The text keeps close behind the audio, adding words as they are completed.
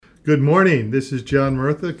Good morning. This is John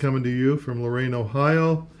Murtha coming to you from Lorain,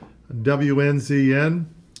 Ohio, WNZN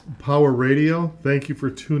Power Radio. Thank you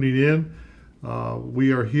for tuning in.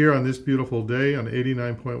 We are here on this beautiful day on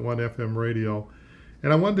 89.1 FM radio.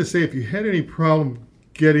 And I wanted to say, if you had any problem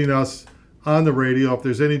getting us on the radio, if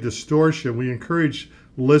there's any distortion, we encourage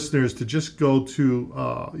listeners to just go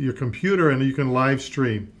to your computer and you can live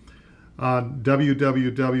stream on www.wnzn.org.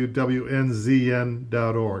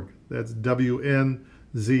 That's WNZN.org.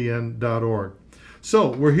 So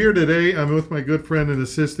we're here today. I'm with my good friend and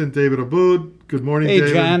assistant, David Aboud. Good morning, Hey,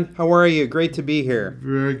 David. John. How are you? Great to be here.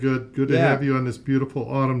 Very good. Good to have you on this beautiful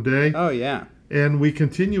autumn day. Oh, yeah. And we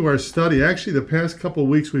continue our study. Actually, the past couple of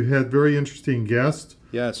weeks, we've had very interesting guests.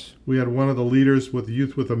 Yes. We had one of the leaders with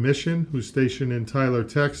Youth with a Mission who's stationed in Tyler,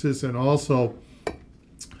 Texas, and also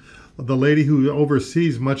the lady who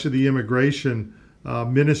oversees much of the immigration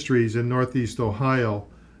ministries in Northeast Ohio.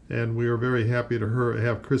 And we are very happy to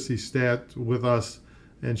have Chrissy Statt with us,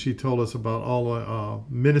 and she told us about all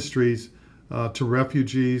ministries to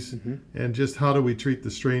refugees and just how do we treat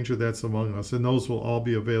the stranger that's among us. And those will all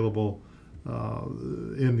be available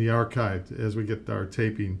in the archive as we get our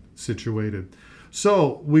taping situated.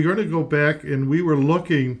 So we're going to go back, and we were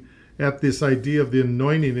looking at this idea of the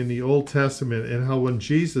anointing in the Old Testament and how when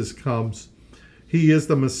Jesus comes, he is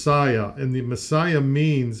the Messiah, and the Messiah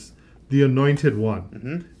means the anointed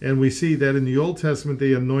one. And we see that in the Old Testament,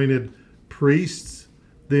 they anointed priests,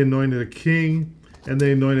 they anointed a king, and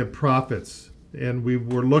they anointed prophets. And we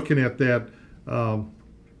were looking at that. We're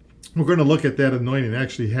going to look at that anointing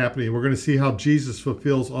actually happening. We're going to see how Jesus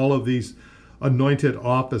fulfills all of these anointed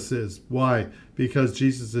offices. Why? Because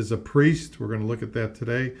Jesus is a priest. We're going to look at that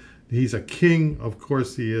today. He's a king. Of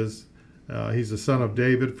course he is. He's the son of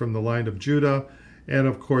David from the line of Judah. And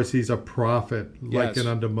of course, he's a prophet, likened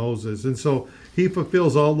unto Moses. And so he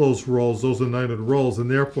fulfills all those roles, those anointed roles, and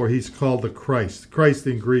therefore he's called the Christ. Christ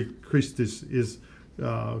in Greek, Christus is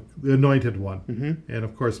the anointed one. And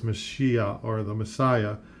of course, Mashiach, or the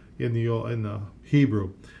Messiah, in the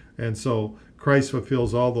Hebrew. And so Christ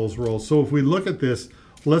fulfills all those roles. So if we look at this,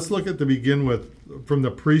 let's look at to begin with from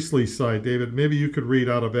the priestly side. David, maybe you could read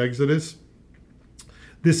out of Exodus.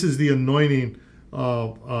 This is the anointing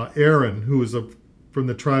of Aaron, who is from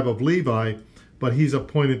the tribe of Levi, but he's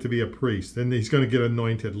appointed to be a priest, and he's going to get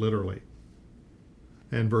anointed literally.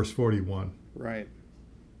 And verse 41. Right.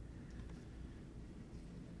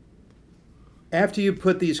 After you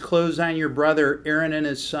put these clothes on your brother Aaron and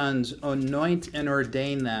his sons, anoint and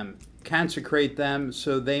ordain them. Consecrate them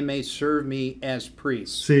so they may serve me as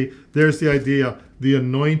priests. See, there's the idea, the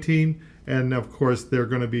anointing, and of course they're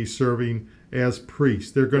going to be serving as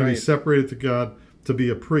priests. They're going to be separated to God to be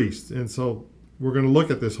a priest. And so we're going to look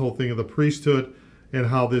at this whole thing of the priesthood and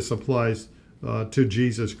how this applies to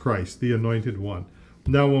Jesus Christ, the anointed one.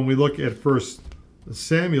 Now, when we look at 1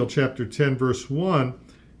 Samuel chapter 10, verse 1,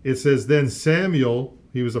 it says, Then Samuel,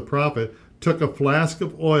 he was a prophet, took a flask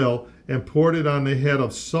of oil and poured it on the head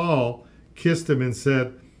of Saul, kissed him, and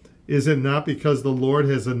said, Is it not because the Lord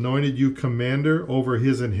has anointed you commander over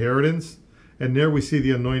his inheritance? And there we see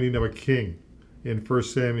the anointing of a king in 1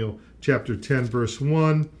 Samuel chapter 10, verse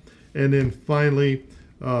 1. And then finally,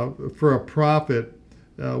 for a prophet,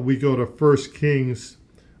 we go to 1 Kings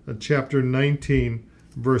chapter 19,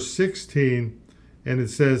 verse 16, and it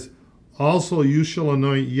says, Also you shall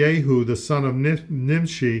anoint Jehu, the son of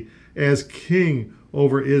Nimshi, as king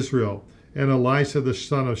over Israel, and Elisha, the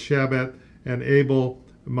son of Shaphat, and Abel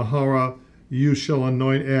Mahara, you shall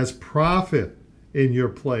anoint as prophet in your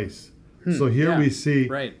place. So here we see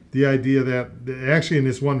the idea that actually in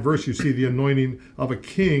this one verse you see the anointing of a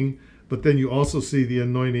king, but then you also see the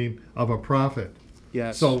anointing of a prophet.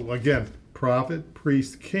 Yes. So again, prophet,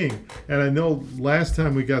 priest, king. And I know last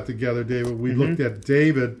time we got together, David, we looked at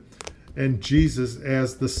David and Jesus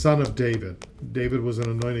as the son of David. David was an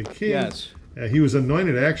anointed king. Yes. He was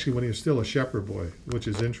anointed actually when he was still a shepherd boy, which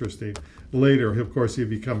is interesting. Later, of course,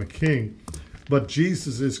 he'd become a king. But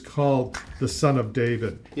Jesus is called the son of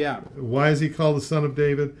David. Yeah. Why is he called the son of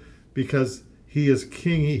David? Because he is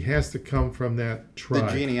king. He has to come from that tribe.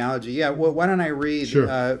 The genealogy. Yeah. Well, why don't I read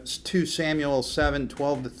 2 Samuel 7,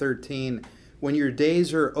 12 to 13. When your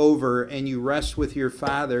days are over and you rest with your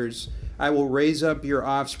fathers, I will raise up your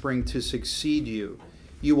offspring to succeed you.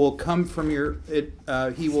 You will come from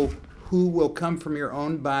who will come from your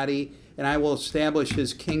own body, and I will establish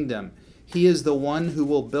his kingdom. He is the one who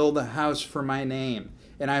will build a house for my name,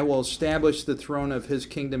 and I will establish the throne of his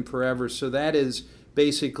kingdom forever. So that is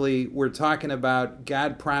basically, we're talking about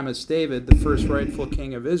God promised David, the first rightful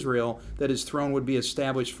king of Israel, that his throne would be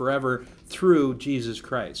established forever through Jesus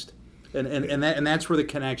Christ. And that's where the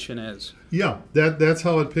connection is. Yeah, that's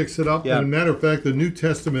how it picks it up. Yeah. And as a matter of fact, the New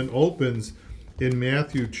Testament opens in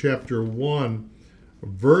Matthew chapter 1,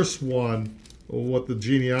 verse 1, what the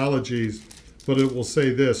genealogies, but it will say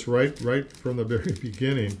this right from the very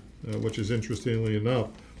beginning, which is interestingly enough.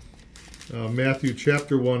 Matthew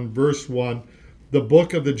chapter 1, verse 1, the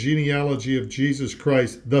book of the genealogy of Jesus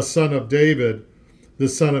Christ, the son of David, the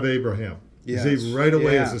son of Abraham. Yes. You see, right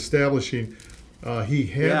away Yeah. is establishing he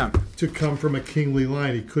had to come from a kingly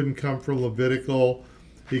line. He couldn't come from Levitical.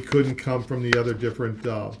 He couldn't come from the other different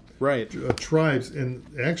tribes. And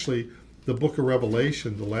actually, the book of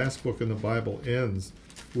Revelation, the last book in the Bible, ends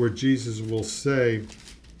where Jesus will say,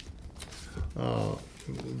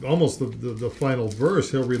 almost the final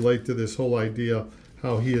verse, he'll relate to this whole idea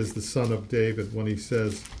how he is the son of David when he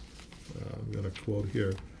says, I'm going to quote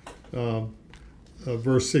here,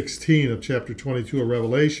 verse 16 of chapter 22 of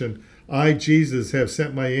Revelation, I, Jesus, have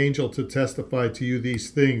sent my angel to testify to you these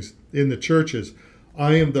things in the churches.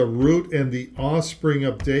 I am the root and the offspring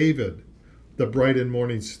of David, the bright and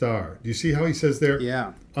morning star. Do you see how he says there?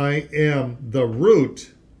 Yeah. I am the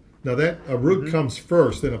root. Now that a root comes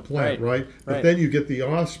first in a plant, right? But then you get the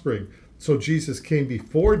offspring. So Jesus came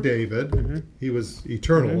before David. He was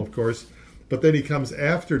eternal, of course. But then he comes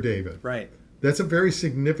after David. Right. That's a very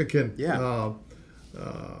significant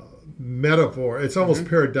metaphor. It's almost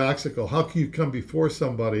paradoxical. How can you come before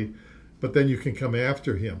somebody, but then you can come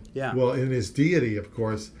after him? Yeah. Well, in his deity, of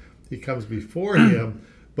course, he comes before him,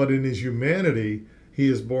 but in his humanity, he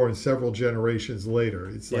is born several generations later.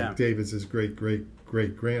 It's like David's his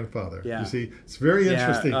great-great-great-grandfather. Yeah. You see, it's very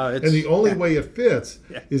interesting. It's, and the only way it fits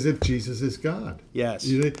is if Jesus is God. Yes,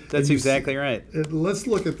 You that's exactly right. Let's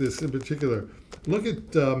look at this in particular. Look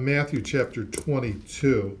at Matthew chapter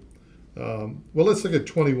 22. Well, let's look at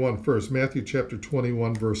 21 first. Matthew chapter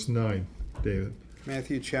 21, verse 9, David.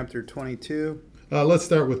 Matthew chapter 22. Let's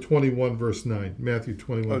start with 21, verse 9. Matthew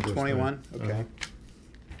 21, verse 21? 9. Okay.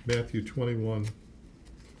 Matthew 21,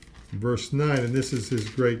 verse 9. And this is his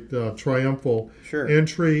great triumphal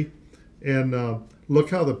entry. And look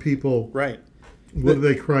how the people, what do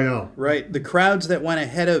they cry out? Right. The crowds that went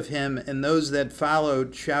ahead of him and those that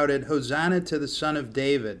followed shouted, Hosanna to the Son of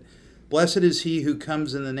David. Blessed is he who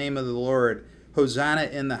comes in the name of the Lord. Hosanna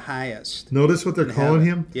in the highest. Notice what they're calling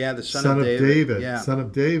him? Yeah, the Son of David. Yeah. Son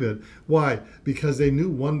of David. Why? Because they knew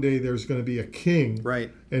one day there's going to be a king.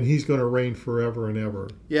 Right. And he's going to reign forever and ever.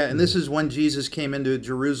 Yeah, and this is when Jesus came into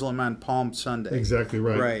Jerusalem on Palm Sunday. Exactly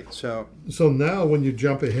right. Right. So now when you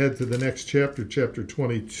jump ahead to the next chapter, chapter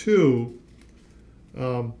 22,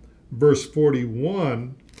 verse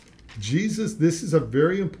 41, Jesus, this is a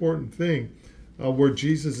very important thing. Where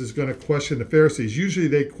Jesus is going to question the Pharisees. Usually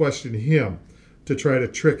they question him to try to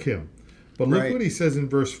trick him. But look what he says in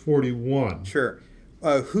verse 41. Sure.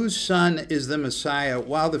 Whose son is the Messiah?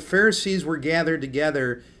 While the Pharisees were gathered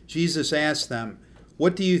together, Jesus asked them,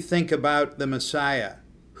 What do you think about the Messiah?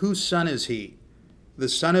 Whose son is he? The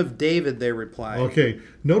son of David, they replied. Okay,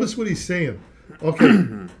 notice what he's saying.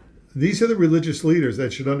 Okay, these are the religious leaders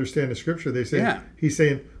that should understand the scripture. They say, he's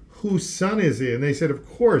saying, whose son is he? And they said, of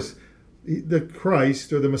course, the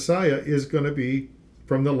Christ or the Messiah is going to be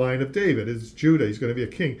from the line of David. It's Judah. He's going to be a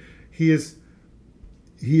king. He is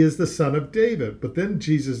the son of David. But then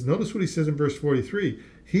Jesus, notice what he says in verse 43.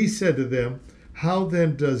 He said to them, how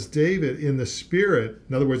then does David in the Spirit,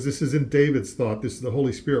 in other words, this isn't David's thought, this is the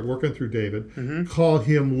Holy Spirit working through David, call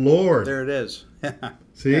him Lord? There it is.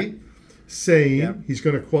 See? Saying, he's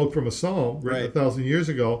going to quote from a psalm written 1,000 years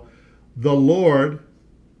ago, the Lord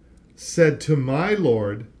said to my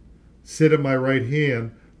Lord, sit at my right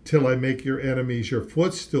hand till I make your enemies your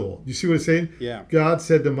footstool. You see what it's saying? Yeah. God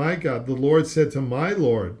said to my God, the Lord said to my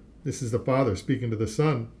Lord, this is the Father speaking to the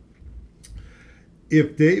Son,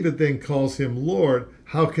 if David then calls him Lord,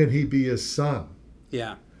 how can he be his son?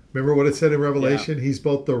 Yeah. Remember what it said in Revelation? He's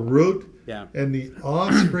both the root and the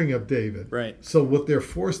offspring of David. Right. So what they're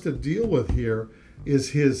forced to deal with here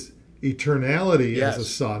is his eternality as a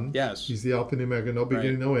son. Yes. He's the Alpha and Omega, no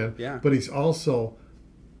beginning, no end. Yeah. But he's also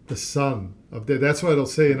the son of David. That's why it'll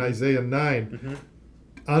say in Isaiah 9,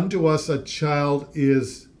 unto us a child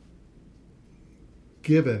is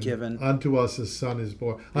given. Unto us a son is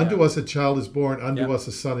born. Unto us a child is born. Unto us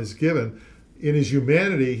a son is given. In his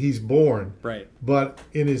humanity, he's born. Right. But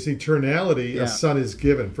in his eternality, a son is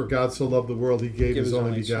given. For God so loved the world, he gave his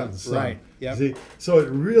only begotten son. Right. Yep. See? So it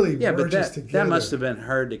really merges together. That must have been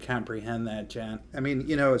hard to comprehend that, John. I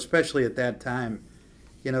mean, especially at that time,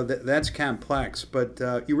 that's complex. But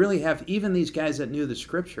you really have even these guys that knew the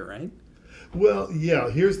scripture, right? Well, yeah,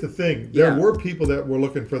 here's the thing. There Yeah. were people that were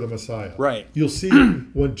looking for the Messiah. Right. You'll see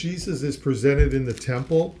when Jesus is presented in the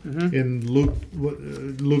temple in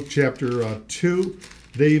Luke chapter 2,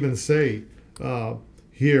 they even say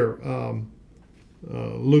here,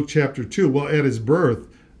 Luke chapter 2, well, at his birth,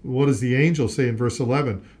 what does the angel say in verse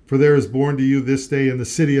 11? For there is born to you this day in the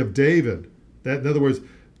city of David. That, in other words,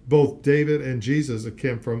 both David and Jesus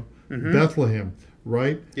came from Bethlehem,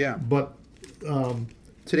 right? Yeah. But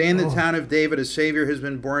Today in the town of David, a Savior has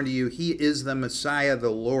been born to you. He is the Messiah,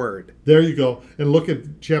 the Lord. there you go. And look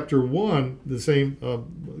at chapter 1, the same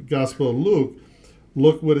Gospel of Luke.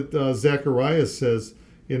 Look what Zacharias says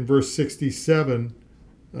in verse 67.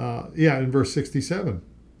 In verse 67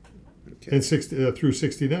 Okay. and through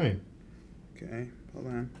 69. Okay, hold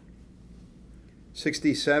on.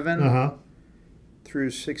 67 Uh-huh.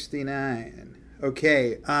 through 69.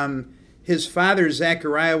 Okay, his father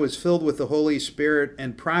Zechariah was filled with the Holy Spirit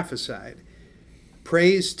and prophesied.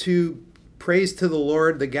 Praise to the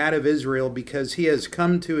Lord, the God of Israel, because he has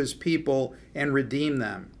come to his people and redeemed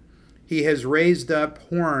them. He has raised up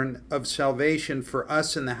horn of salvation for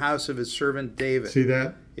us in the house of his servant David. See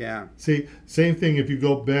that? Yeah. See, same thing if you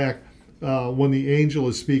go back when the angel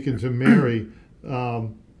is speaking to Mary,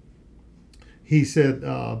 he said,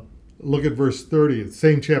 look at verse 30,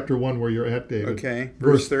 same chapter 1 where you're at, David. Okay.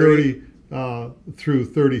 Verse 30 through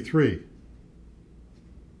 33.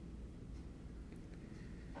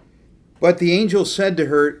 But the angel said to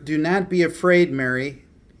her, "Do not be afraid, Mary.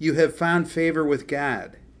 You have found favor with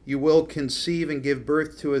God. You will conceive and give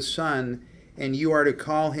birth to a son, and you are to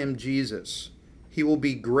call him Jesus. He will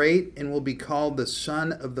be great and will be called the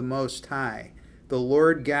Son of the Most High. The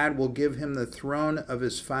Lord God will give him the throne of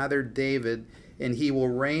his father David, and he will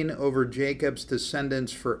reign over Jacob's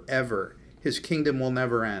descendants forever. His kingdom will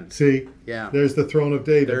never end." See, Yeah. there's the throne of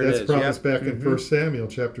David. There it That's is, promised yep. back in 1 Samuel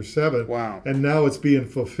chapter 7. Wow. And now it's being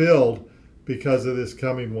fulfilled because of this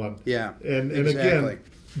coming one. Yeah. And exactly. again,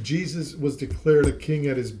 Jesus was declared a king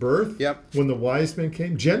at his birth. Yep. When the wise men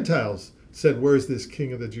came, Gentiles said, "Where's this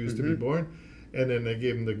king of the Jews to be born?" And then they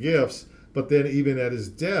gave him the gifts. But then even at his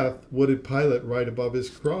death, what did Pilate write above his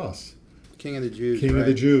cross? King of the Jews. King right, of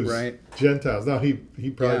the Jews. Right. Gentiles. Now, he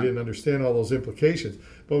probably Yeah. didn't understand all those implications.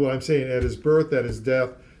 But what I'm saying, at his birth, at his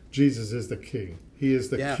death, Jesus is the king. He is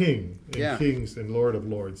the Yeah. king and Yeah. kings and Lord of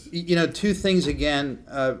lords. You know, two things again,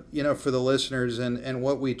 for the listeners and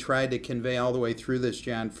what we tried to convey all the way through this,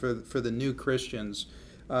 John, for the new Christians,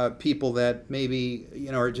 people that maybe,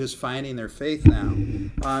 are just finding their faith now.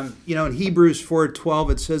 In Hebrews 4:12,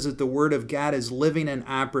 it says that the Word of God is living and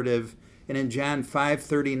operative. And in John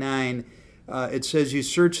 5:39, it says, "You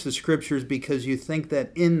search the Scriptures because you think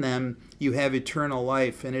that in them you have eternal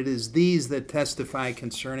life, and it is these that testify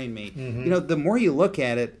concerning me." The more you look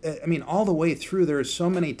at it, all the way through, there are so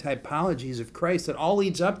many typologies of Christ that all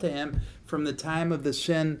leads up to him from the time of the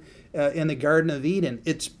sin in the Garden of Eden.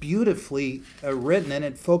 It's beautifully written, and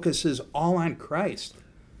it focuses all on Christ.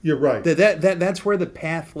 You're right. That's where the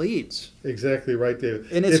path leads. Exactly right, David.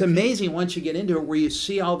 And it's amazing once you get into it where you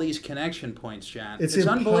see all these connection points, John. It's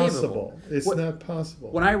unbelievable. It's not possible.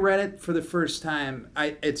 When I read it for the first time,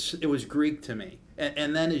 it was Greek to me.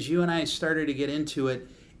 And then as you and I started to get into it,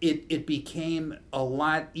 it became a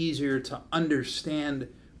lot easier to understand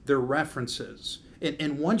the references.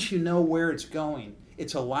 And once you know where it's going,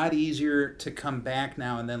 it's a lot easier to come back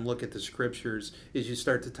now and then look at the scriptures as you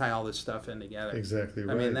start to tie all this stuff in together. Exactly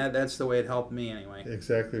right. That's the way it helped me anyway.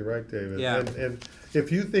 Exactly right, David. Yeah. And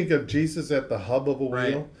if you think of Jesus at the hub of a wheel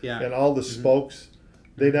Right, yeah. and all the spokes,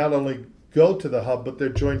 they not only go to the hub, but they're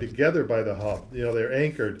joined together by the hub. They're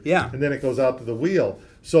anchored. Yeah. And then it goes out to the wheel.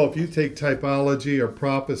 So if you take typology or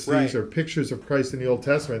prophecies Right. or pictures of Christ in the Old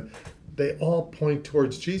Testament, they all point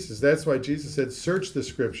towards Jesus. That's why Jesus said, "Search the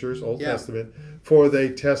Scriptures, Old Yeah. Testament, for they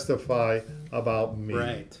testify about me."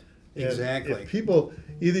 Right. And Exactly. if people,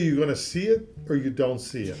 either you're going to see it or you don't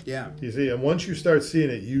see it. Yeah. You see, and once you start seeing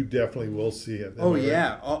it, you definitely will see it. Oh,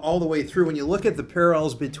 yeah, all the way through. When you look at the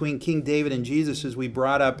parallels between King David and Jesus, as we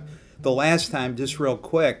brought up the last time, just real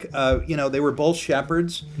quick, they were both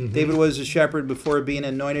shepherds. David was a shepherd before being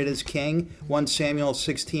anointed as king, 1 Samuel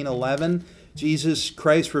 16:11. Jesus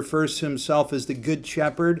Christ refers to himself as the good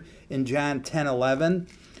shepherd in John 10:11.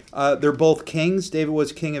 They're both kings. David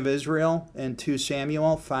was king of Israel in 2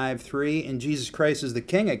 Samuel 5:3, and Jesus Christ is the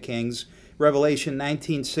King of Kings. Revelation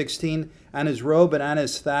 19:16. On his robe and on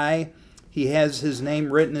his thigh, he has his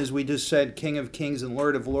name written, as we just said, King of Kings and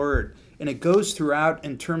Lord of Lords. And it goes throughout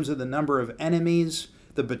in terms of the number of enemies,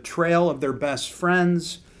 the betrayal of their best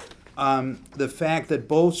friends, the fact that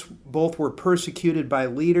both were persecuted by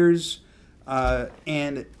leaders,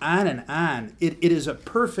 and on and on. It is a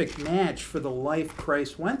perfect match for the life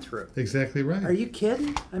Christ went through. Exactly right. Are you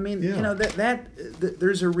kidding? I mean, Yeah. you know, that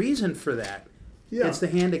there's a reason for that. Yeah. It's the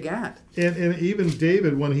hand of God. And even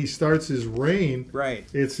David, when he starts his reign, Right.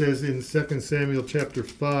 it says in 2 Samuel chapter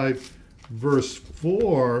 5, verse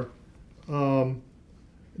 4,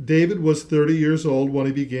 David was 30 years old when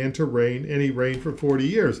he began to reign, and he reigned for 40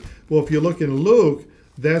 years. Well, if you look in Luke,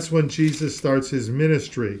 that's when Jesus starts his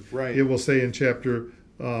ministry. Right. It will say in chapter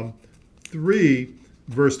 3,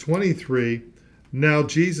 verse 23, now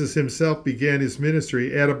Jesus himself began his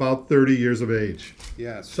ministry at about 30 years of age.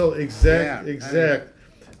 Yes. So exact.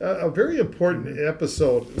 A very important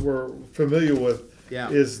episode we're familiar with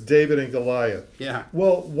is David and Goliath. Yeah.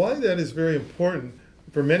 Well, why that is very important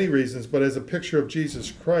for many reasons, but as a picture of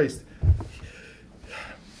Jesus Christ,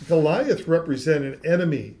 Goliath represented an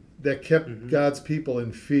enemy that kept God's people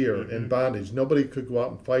in fear and bondage. Nobody could go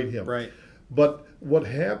out and fight him. Right. But what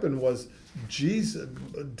happened was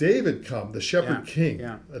David come, the shepherd king,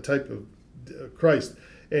 a type of Christ,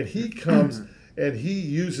 and he comes and he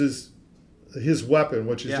uses his weapon,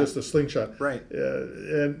 which is just a slingshot, right,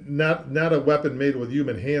 and not a weapon made with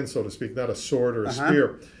human hands, so to speak, not a sword or a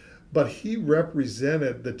spear, but he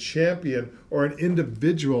represented the champion or an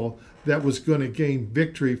individual that was going to gain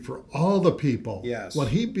victory for all the people. Yes. When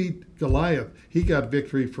he beat Goliath, he got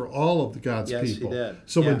victory for all of God's people. He did.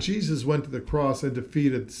 So when Jesus went to the cross and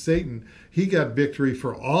defeated Satan, he got victory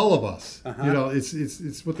for all of us. You know,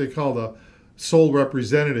 it's what they call the sole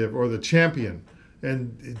representative or the champion.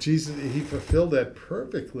 And Jesus, he fulfilled that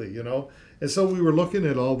perfectly, you know. And so we were looking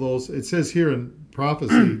at all those. It says here in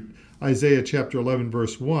prophecy, Isaiah chapter 11,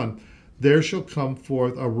 verse 1, there shall come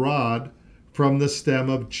forth a rod from the stem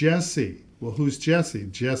of Jesse. Well, who's Jesse?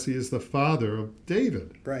 Jesse is the father of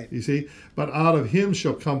David. Right. You see? But out of him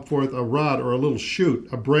shall come forth a rod or a little shoot,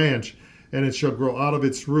 a branch, and it shall grow out of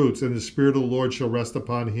its roots, and the Spirit of the Lord shall rest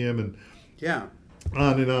upon him, and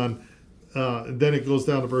on and on. Then it goes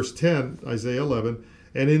down to verse 10, Isaiah 11,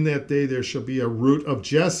 and in that day there shall be a root of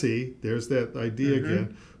Jesse, there's that idea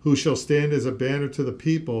again, who shall stand as a banner to the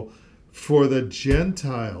people, for the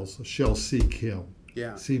Gentiles shall seek him.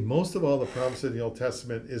 Yeah. See, most of all the promise in the Old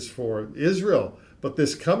Testament is for Israel, but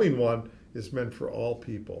this coming one is meant for all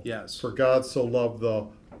people. Yes. For God so loved the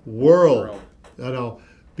world. You know,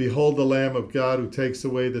 behold the Lamb of God who takes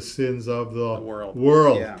away the sins of the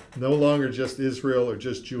world. Yeah. No longer just Israel or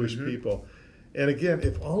just Jewish people. And again,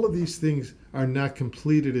 if all of these things are not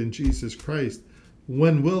completed in Jesus Christ,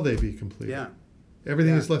 when will they be completed? Yeah.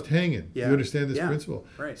 Everything is left hanging. Yeah. You understand this principle?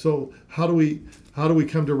 Right. So how do we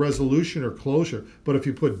come to resolution or closure? But if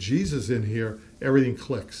you put Jesus in here, everything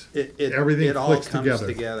clicks. Everything it clicks all comes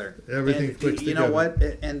together. Everything clicks together. You know what?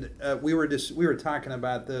 And we were talking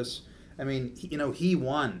about this. I mean, you know, he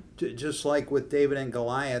won. Just like with David and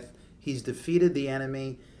Goliath, he's defeated the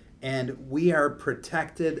enemy, and we are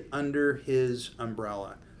protected under his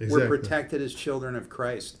umbrella. Exactly. We're protected as children of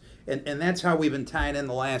Christ. And that's how we've been tying in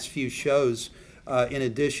the last few shows, in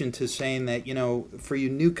addition to saying that, you know, for you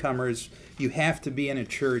newcomers, you have to be in a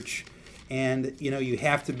church, and, you know, you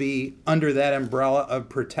have to be under that umbrella of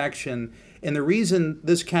protection. And the reason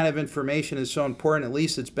this kind of information is so important, at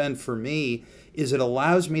least it's been for me, is it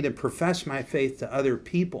allows me to profess my faith to other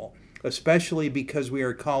people, especially because we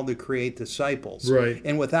are called to create disciples. Right.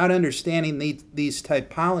 And without understanding these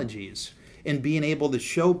typologies and being able to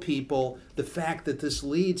show people the fact that this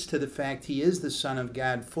leads to the fact he is the Son of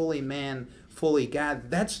God, fully man, fully God,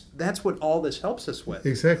 that's what all this helps us with.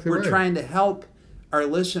 Exactly We're right. trying to help our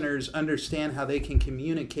listeners understand how they can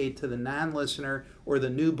communicate to the non-listener or the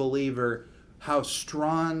new believer how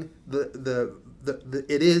strong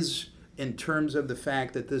it is in terms of the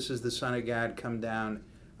fact that this is the Son of God come down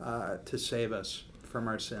to save us from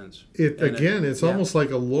our sins. It's almost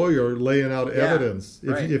like a lawyer laying out evidence.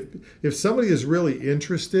 If somebody is really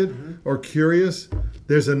interested or curious,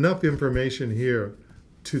 there's enough information here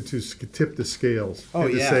to tip the scales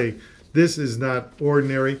and to say this is not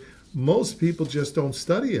ordinary. Most people just don't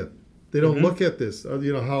study it. They don't look at this.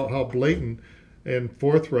 You know how blatant and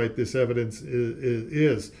forthright this evidence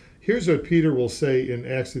is. Here's what Peter will say in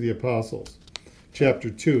Acts of the Apostles,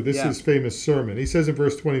 chapter 2. This is his famous sermon. He says in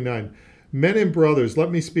verse 29, men and brothers,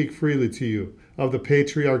 let me speak freely to you of the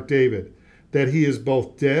patriarch David, that he is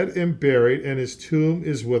both dead and buried, and his tomb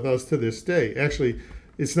is with us to this day. Actually,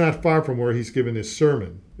 it's not far from where he's given his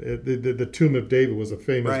sermon. The tomb of David was a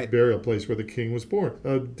famous burial place where the king was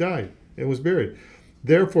died and was buried.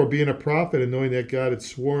 Therefore, being a prophet and knowing that God had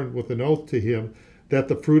sworn with an oath to him that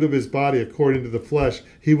the fruit of his body, according to the flesh,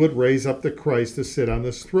 he would raise up the Christ to sit on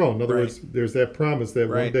this throne. In other words, there's that promise that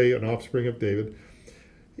one day an offspring of David.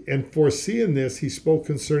 And foreseeing this, he spoke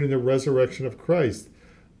concerning the resurrection of Christ,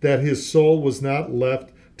 that his soul was not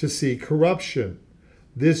left to see corruption.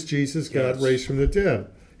 This Jesus God raised from the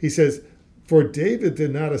dead. He says, for David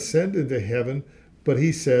did not ascend into heaven, but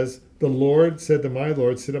he says, the Lord said to my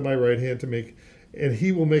Lord, sit at my right hand to make, and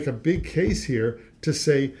he will make a big case here to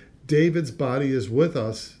say David's body is with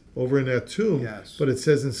us over in that tomb. Yes. But it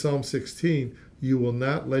says in Psalm 16, you will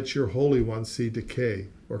not let your Holy One see decay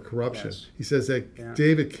or corruption. Yes. He says that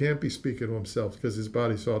David can't be speaking to himself because his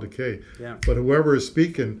body saw decay. Yeah. But whoever is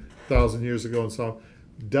speaking 1,000 years ago in Psalm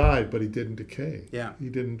died, but he didn't decay. Yeah. He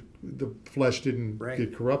didn't. The flesh didn't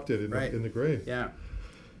get corrupted in the grave. Yeah.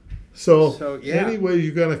 So any way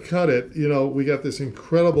you're going to cut it, we got this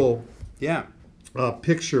incredible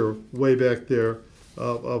picture way back there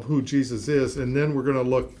of who Jesus is, and then we're going to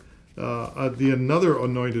look at another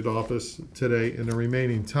anointed office today in the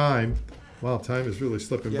remaining time. Wow, time is really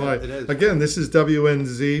slipping by. It is. Again, this is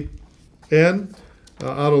WNZN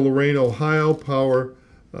out of Lorain, Ohio, power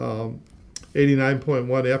 89.1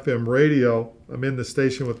 FM radio. I'm in the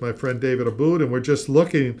station with my friend David Aboud, and we're just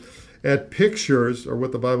looking at pictures, or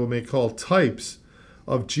what the Bible may call types,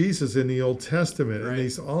 of Jesus in the Old Testament. Right. And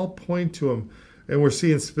these all point to him. And we're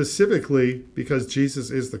seeing specifically, because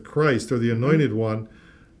Jesus is the Christ, or the anointed one,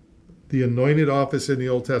 the anointed office in the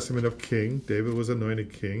Old Testament of king. David was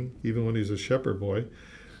anointed king, even when he was a shepherd boy.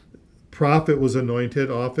 Prophet was anointed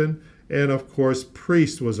often. And, of course,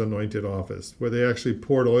 priest was anointed office, where they actually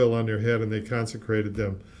poured oil on their head and they consecrated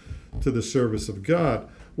them to the service of God.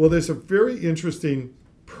 Well, there's a very interesting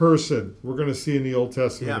person we're going to see in the Old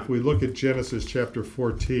Testament if we look at Genesis chapter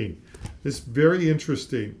 14. It's very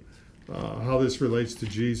interesting how this relates to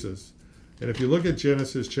Jesus. And if you look at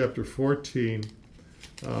Genesis chapter 14,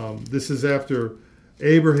 this is after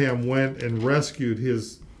Abraham went and rescued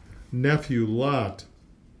his nephew Lot.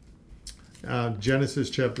 Genesis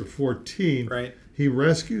chapter 14. Right. He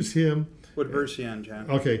rescues him. What verse are you on, John?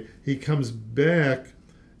 Okay. He comes back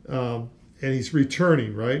and he's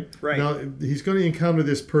returning, right? Right. Now, he's going to encounter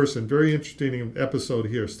this person. Very interesting episode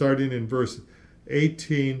here, starting in verse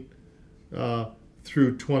 18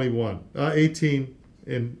 through 21. 18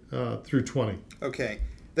 through 20. Okay.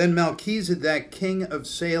 Then Melchizedek, king of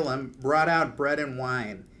Salem, brought out bread and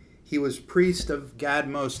wine. He was priest of God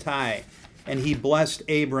Most High. And he blessed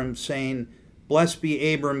Abram, saying, Blessed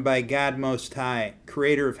be Abram by God Most High,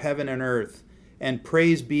 creator of heaven and earth, and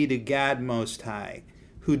praise be to God Most High,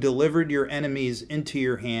 who delivered your enemies into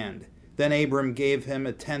your hand. Then Abram gave him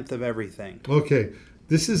a tenth of everything. Okay,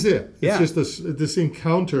 this is it. It's Yeah. just this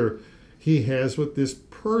encounter he has with this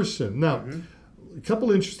person. Now, a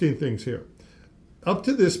couple interesting things here. Up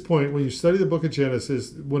to this point, when you study the book of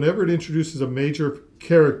Genesis, whenever it introduces a major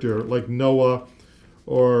character like Noah,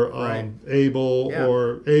 or Abel,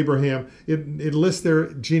 or Abraham, it lists their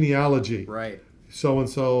genealogy. Right.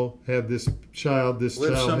 So-and-so had this child, Lived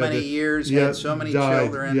so many years, had so many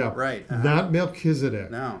children. Yeah. Right. Not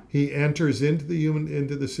Melchizedek. No. He enters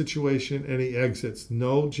into the situation, and he exits.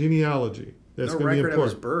 No genealogy. That's No going to be record of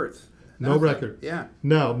his important. birth. No Nothing. record. Yeah.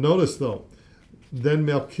 Now, notice though, then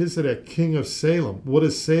Melchizedek, king of Salem. What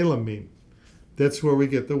does Salem mean? That's where we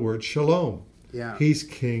get the word shalom. Yeah. He's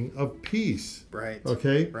king of peace. Right.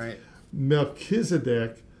 Okay? Right.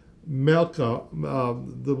 Melchizedek,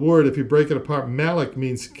 the word, if you break it apart, Malach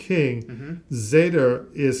means king. Zeder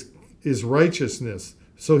is righteousness.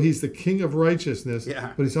 So he's the king of righteousness,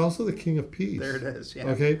 but he's also the king of peace. There it is. Yeah.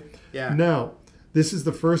 Okay? Yeah. Now, this is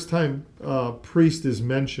the first time priest is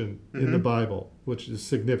mentioned in the Bible, which is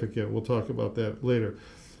significant. We'll talk about that later.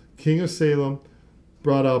 King of Salem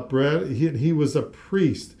brought out bread. He was a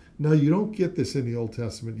priest. Now, you don't get this in the Old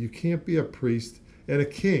Testament. You can't be a priest and a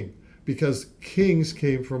king, because kings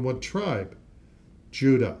came from what tribe?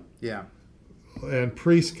 Judah. Yeah. And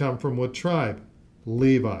priests come from what tribe?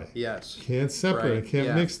 Levi. Yes. Can't separate, Right. can't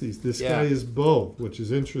Yeah. mix these. This guy is both, which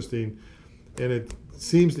is interesting. And it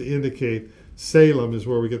seems to indicate Salem is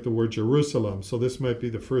where we get the word Jerusalem. So this might be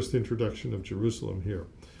the first introduction of Jerusalem here.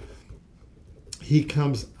 He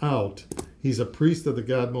comes out. He's a priest of the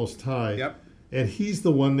God Most High. Yep. And he's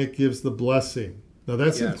the one that gives the blessing. Now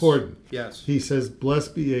that's Yes. important. Yes. He says,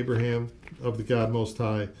 "Blessed be Abraham of the God Most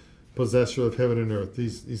High, possessor of heaven and earth."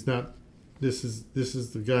 He's not. This is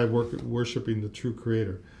the guy worshiping the true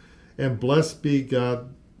Creator. And blessed be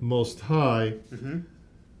God Most High,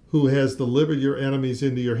 who has delivered your enemies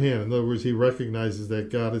into your hand. In other words, he recognizes that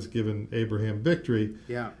God has given Abraham victory.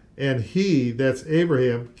 Yeah. And he, that's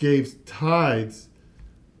Abraham, gave tithes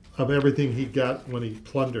of everything he got when he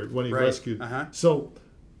plundered, when he rescued. So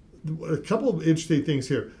a couple of interesting things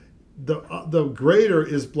here. The greater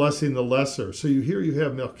is blessing the lesser. So you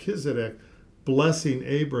have Melchizedek blessing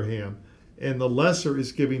Abraham, and the lesser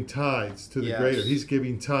is giving tithes to the greater. He's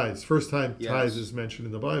giving tithes. First time tithes is mentioned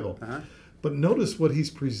in the Bible. But notice what he's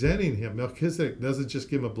presenting him. Melchizedek doesn't just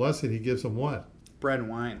give him a blessing, he gives him what? Bread and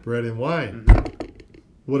wine. Bread and wine.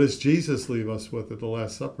 What does Jesus leave us with at the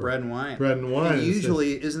Last Supper? Bread and wine. Bread and wine. And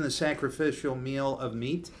usually, isn't the sacrificial meal of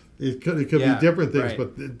meat? It could be different things,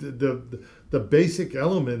 but the basic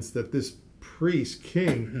elements that this priest,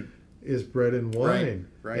 king, is bread and wine.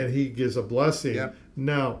 And he gives a blessing.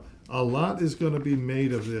 Now, a lot is going to be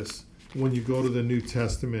made of this when you go to the New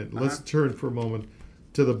Testament. Let's turn for a moment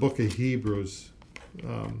to the book of Hebrews.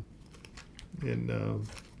 Let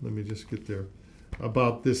me just get there.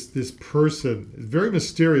 About this person. It's very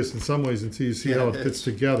mysterious in some ways until you see how it fits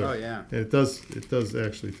together. Oh, yeah. And it does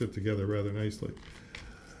actually fit together rather nicely.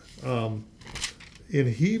 In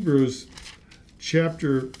Hebrews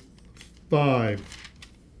chapter 5,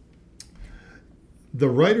 the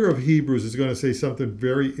writer of Hebrews is going to say something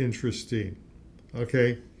very interesting.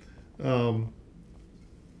 Okay?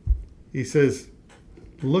 He says,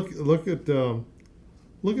 look at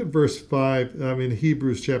verse 5. I mean,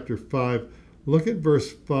 Hebrews chapter 5. Look at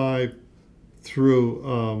verse 5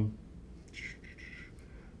 through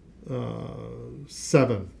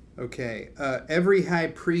 7. Okay. Every high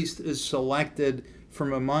priest is selected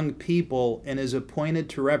from among people and is appointed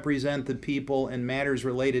to represent the people in matters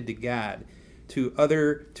related to God, to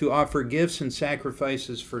offer gifts and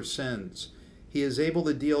sacrifices for sins. He is able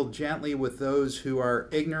to deal gently with those who are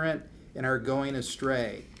ignorant and are going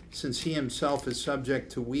astray, since he himself is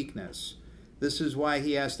subject to weakness. This is why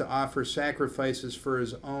he has to offer sacrifices for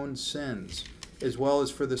his own sins, as well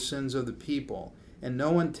as for the sins of the people. And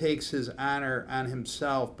no one takes his honor on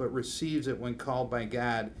himself, but receives it when called by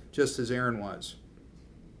God, just as Aaron was.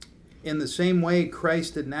 In the same way,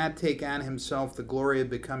 Christ did not take on himself the glory of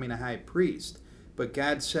becoming a high priest, but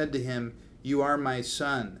God said to him, "You are my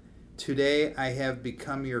son. Today I have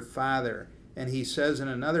become your father." And he says in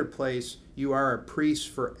another place, "You are a priest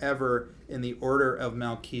forever in the order of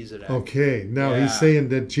Melchizedek." Okay, now he's saying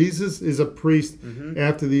that Jesus is a priest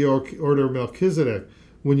after the order of Melchizedek.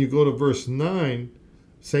 When you go to verse 9,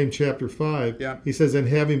 same chapter 5, he says, "And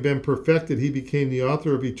having been perfected, he became the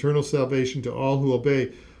author of eternal salvation to all who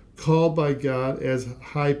obey, called by God as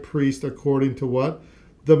high priest according to what?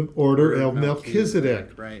 The order of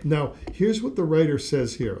Melchizedek." Right. Now, here's what the writer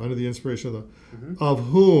says here, under the inspiration of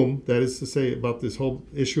whom, that is to say, about this whole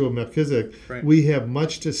issue of Melchizedek, we have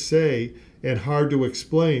much to say and hard to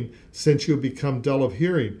explain, since you have become dull of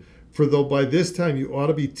hearing. For though by this time you ought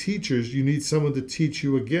to be teachers, you need someone to teach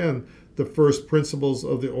you again the first principles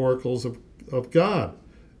of the oracles of God.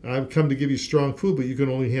 I've come to give you strong food, but you can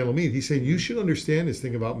only handle meat. He's saying you should understand this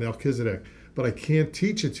thing about Melchizedek, but I can't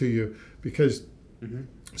teach it to you because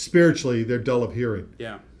spiritually they're dull of hearing.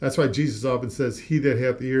 Yeah. That's why Jesus often says, "He that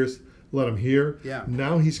hath ears, let him hear." Yeah.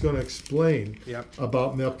 Now he's going to explain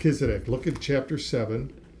about Melchizedek. Look at chapter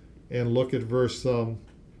 7 and look at verse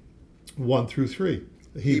 1 through 3.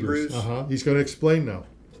 Hebrews. He's going to explain now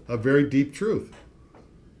a very deep truth.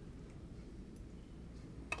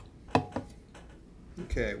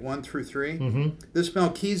 Okay, 1 through 3. This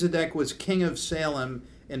Melchizedek was king of Salem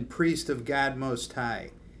and priest of God Most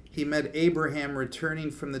High. He met Abraham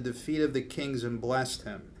returning from the defeat of the kings and blessed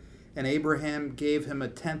him. And Abraham gave him a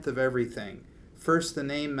tenth of everything. First, the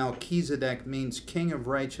name Melchizedek means king of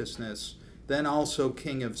righteousness. Then also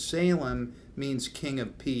king of Salem means king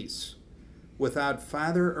of peace. Without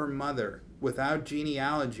father or mother, without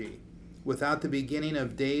genealogy, without the beginning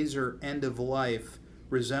of days or end of life,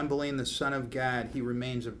 resembling the Son of God, he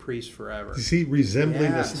remains a priest forever. You see,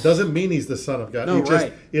 resembling this doesn't mean he's the Son of God. No, He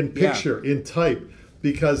just in picture, in type,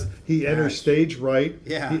 because he enters stage right,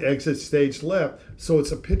 he exits stage left. So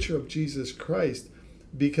it's a picture of Jesus Christ,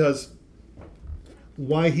 because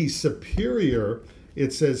why he's superior,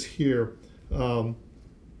 it says here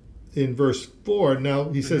in verse 4, now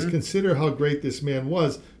he says, "Consider how great this man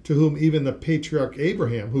was, to whom even the patriarch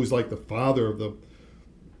Abraham," who's like the father of the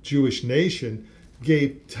Jewish nation,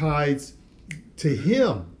 gave tithes to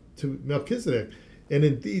him, to Melchizedek. And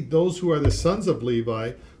indeed, those who are the sons of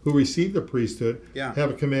Levi, who receive the priesthood, have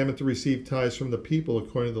a commandment to receive tithes from the people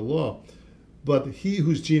according to the law. But he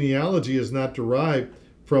whose genealogy is not derived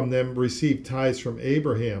from them received tithes from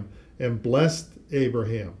Abraham and blessed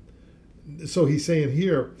Abraham. So he's saying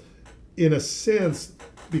here, in a sense,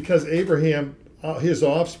 because Abraham, his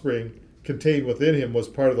offspring contained within him was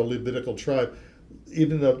part of the Levitical tribe,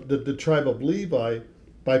 even the tribe of Levi,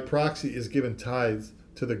 by proxy, is given tithes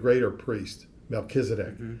to the greater priest,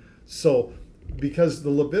 Melchizedek. So, because the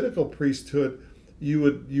Levitical priesthood, you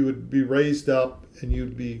would be raised up and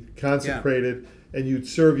you'd be consecrated, and you'd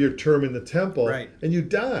serve your term in the temple, Right. and you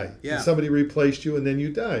die. Yeah. And somebody replaced you, and then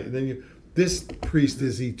you die. And then this priest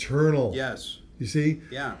is eternal. Yes. You see?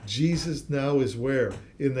 Yeah. Jesus now is where?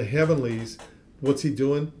 In the heavenlies. What's he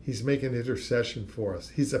doing? He's making intercession for us.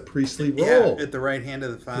 He's a priestly role. Yeah, at the right hand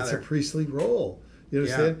of the Father. It's a priestly role. You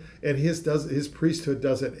understand? And his priesthood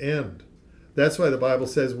doesn't end. That's why the Bible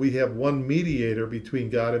says we have one mediator between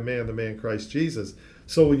God and man, the man Christ Jesus.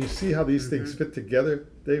 So when you see how these things fit together,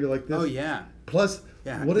 David, like this. Oh, yeah. Plus,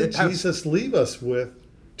 what did Jesus leave us with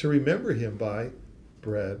to remember him by?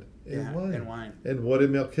 Bread and wine. And what did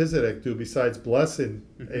Melchizedek do besides blessing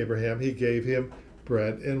Abraham? He gave him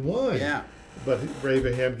bread and wine. Yeah. But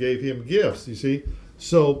Abraham gave him gifts, you see.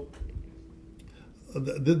 So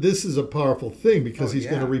this is a powerful thing because he's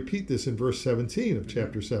going to repeat this in verse 17 of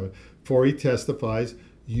chapter 7. For he testifies,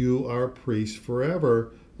 you are priests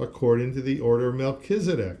forever according to the order of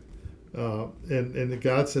Melchizedek. And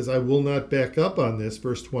God says, I will not back up on this,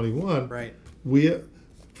 verse 21. Right.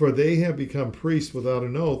 For they have become priests without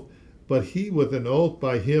an oath, but he with an oath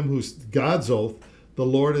by him who's God's oath, the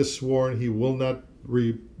Lord has sworn he will not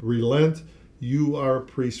relent. You are a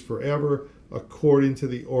priest forever according to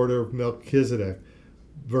the order of Melchizedek.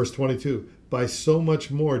 Verse 22, by so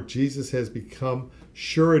much more Jesus has become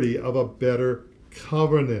surety of a better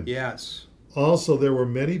covenant. Yes. Also, there were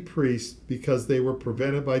many priests because they were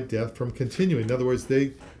prevented by death from continuing. In other words,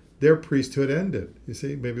 their priesthood ended. You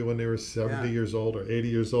see, maybe when they were 70 years old or 80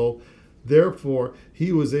 years old. Therefore,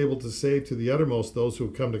 he was able to save to the uttermost those who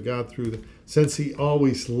have come to God through since he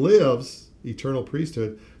always lives, eternal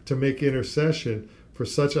priesthood, to make intercession for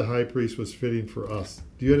such a high priest was fitting for us.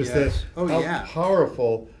 Do you understand how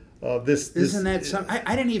powerful this Isn't that something?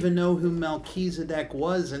 I didn't even know who Melchizedek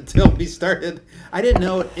was until we started. I didn't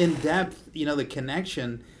know in depth, the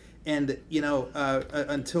connection, and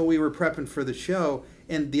until we were prepping for the show.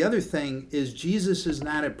 And the other thing is, Jesus is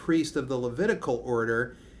not a priest of the Levitical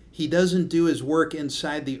order. He doesn't do his work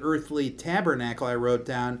inside the earthly tabernacle, I wrote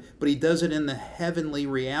down, but he does it in the heavenly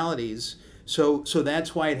realities. So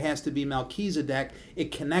that's why it has to be Melchizedek.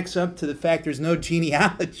 It connects up to the fact there's no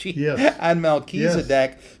genealogy on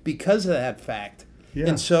Melchizedek because of that fact. Yeah.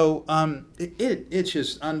 And so it's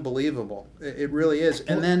just unbelievable. It really is.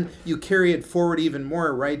 And then you carry it forward even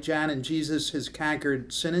more, right, John? And Jesus has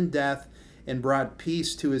conquered sin and death and brought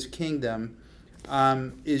peace to his kingdom,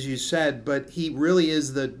 as you said. But he really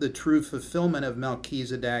is the true fulfillment of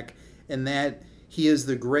Melchizedek, in that he is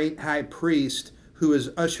the great high priest who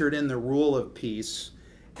has ushered in the rule of peace.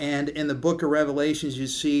 And in the book of Revelations, you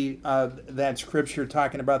see that scripture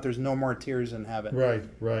talking about there's no more tears in heaven.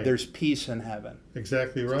 Right. There's peace in heaven.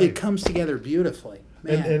 Exactly right. It comes together beautifully.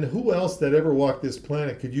 And who else that ever walked this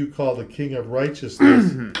planet could you call the King of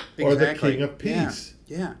Righteousness or the King of Peace?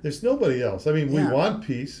 Yeah. There's nobody else. I mean, we want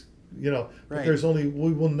peace, but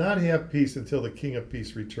we will not have peace until the King of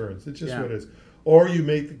Peace returns. It's just what it is. Or you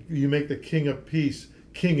make the King of Peace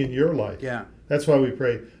king in your life. Yeah. That's why we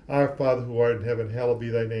pray, Our Father who art in heaven, hallowed be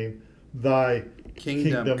thy name. Thy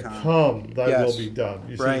kingdom come, thy will be done.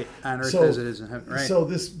 You see? On earth as it is in heaven. Right. So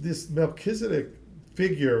this Melchizedek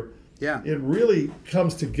figure, it really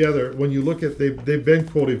comes together when you look at, they've been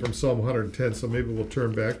quoting from Psalm 110, so maybe we'll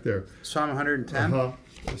turn back there. Psalm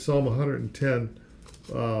 110? Psalm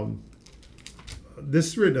 110. This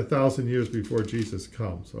is written 1,000 years before Jesus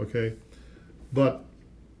comes, okay? But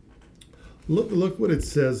look what it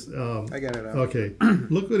says. I got it out. Okay.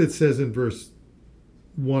 Look what it says in verse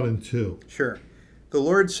 1 and 2. Sure. The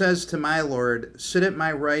Lord says to my Lord, sit at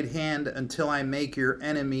my right hand until I make your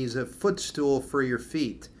enemies a footstool for your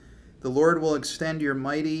feet. The Lord will extend your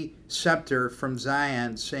mighty scepter from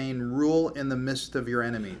Zion, saying, rule in the midst of your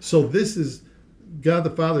enemies. So this is God the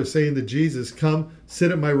Father saying to Jesus, come,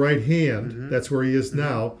 sit at my right hand. Mm-hmm. That's where he is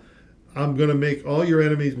now. I'm going to make all your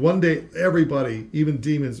enemies. One day, everybody, even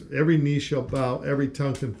demons, every knee shall bow, every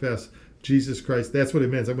tongue confess Jesus Christ. That's what it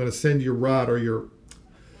means. I'm going to send your rod or your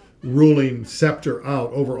ruling scepter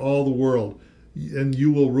out over all the world, and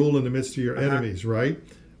you will rule in the midst of your enemies, right?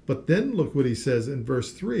 But then look what he says in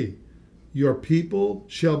verse 3. Your people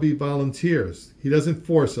shall be volunteers. He doesn't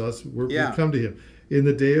force us. We come to him. In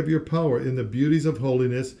the day of your power, in the beauties of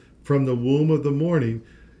holiness, from the womb of the morning,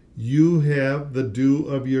 you have the dew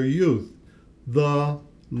of your youth. The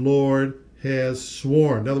Lord has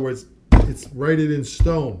sworn. In other words, it's written in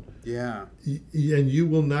stone. Yeah. And you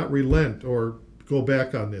will not relent or go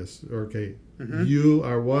back on this. Okay. Mm-hmm. You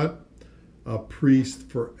are what? A priest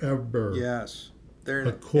forever. Yes.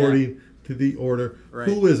 According to the order. Right.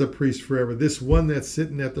 Who is a priest forever? This one that's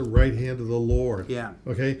sitting at the right hand of the Lord. Yeah.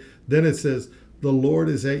 Okay. Then it says, The Lord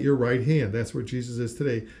is at your right hand. That's where Jesus is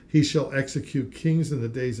today. He shall execute kings in the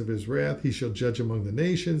days of his wrath. He shall judge among the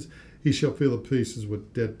nations. He shall fill the places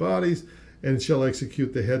with dead bodies, and shall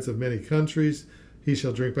execute the heads of many countries. He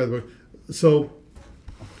shall drink by the book. So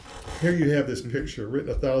here you have this picture written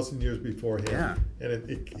 1,000 years beforehand. Yeah.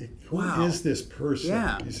 And who Wow. is this person?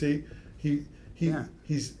 Yeah. You see, he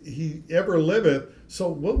ever Mm-hmm. liveth. So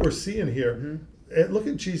what we're seeing here, and look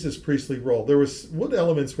at Jesus' priestly role. What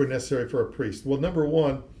elements were necessary for a priest? Well, number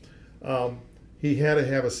one, he had to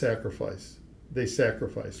have a sacrifice. They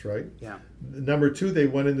sacrificed, right? Yeah. Number two, they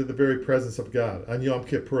went into the very presence of God. On Yom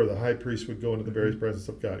Kippur, the high priest would go into the very presence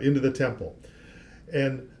of God, into the temple.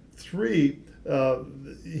 And three,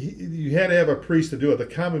 you had to have a priest to do it. The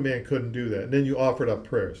common man couldn't do that. And then you offered up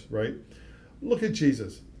prayers, right? Look at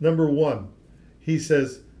Jesus. Number one, he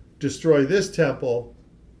says, destroy this temple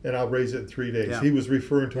and I'll raise it in 3 days. Yeah. He was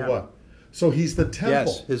referring to Yeah. what? So he's the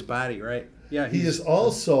temple. Yes, his body, right? Yeah. He is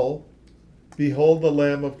also, behold the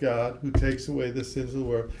Lamb of God who takes away the sins of the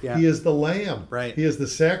world. Yeah. He is the Lamb. Right. He is the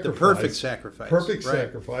sacrifice. The perfect sacrifice. Perfect Right.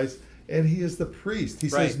 sacrifice. And he is the priest. He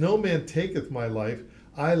Right. says, no man taketh my life.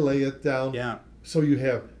 I lay it down. Yeah. So you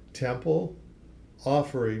have temple,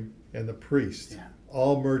 offering, and the priest Yeah.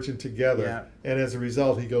 all merging together. Yeah. And as a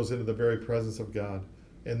result, he goes into the very presence of God.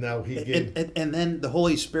 And now he gained. And then the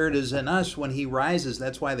Holy Spirit is in us when he rises.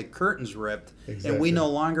 That's why the curtain's ripped. Exactly. And we no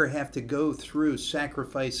longer have to go through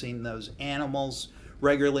sacrificing those animals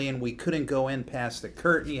regularly, and we couldn't go in past the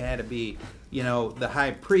curtain. You had to be, the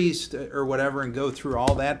high priest or whatever and go through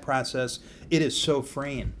all that process. It is so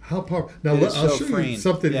freeing. How powerful. Now, It is I'll so show freeing. you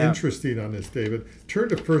something Yeah. interesting on this, David. Turn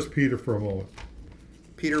to 1 Peter for a moment.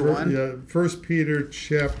 Peter 1? Yeah, 1 Peter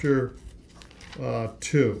chapter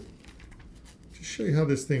 2. Just show you how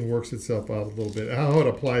this thing works itself out a little bit, how it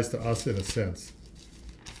applies to us in a sense.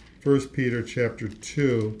 1 Peter chapter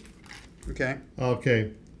 2. Okay.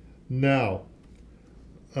 Okay. Now,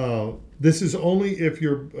 this is only if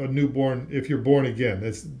you're a newborn, if you're born again.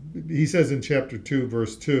 He says in chapter 2,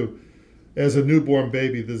 verse 2, as a newborn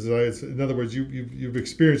baby, in other words, you've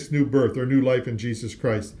experienced new birth or new life in Jesus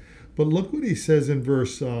Christ. But look what he says in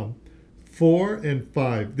verse 4 and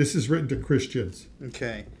 5. This is written to Christians.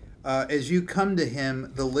 Okay. As you come to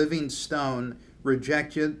him, the living stone,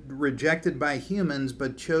 rejected by humans,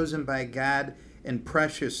 but chosen by God and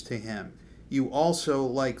precious to him. You also,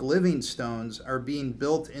 like living stones, are being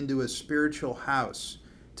built into a spiritual house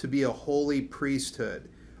to be a holy priesthood,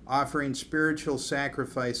 offering spiritual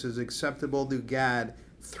sacrifices acceptable to God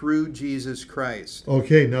through Jesus Christ.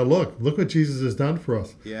 Okay, now look what Jesus has done for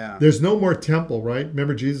us. Yeah. There's no more temple, right?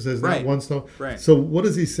 Remember Jesus says Right. not one stone. Right. So what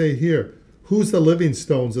does he say here? Who's the living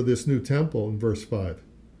stones of this new temple in verse 5?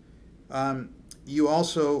 You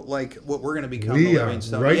also, like what we're going to become We the are. living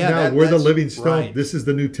stone. Right Yeah, now, we're the that's living stone. right. This is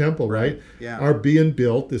the new temple, right? Yeah. Are being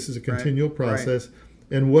built. This is a continual Right. process.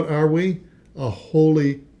 And what are we? A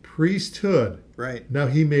holy priesthood. Right. Now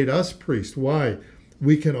he made us priests. Why?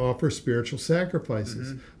 We can offer spiritual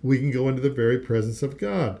sacrifices. Mm-hmm. We can go into the very presence of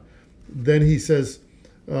God. Then he says,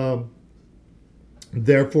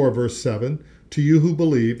 therefore, verse 7, to you who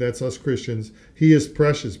believe, that's us Christians, he is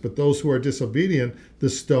precious. But those who are disobedient, the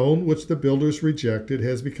stone which the builders rejected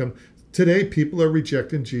has become. Today, people are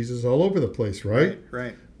rejecting Jesus all over the place, right?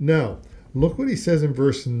 Right. Now, look what he says in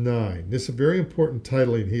verse 9. This is a very important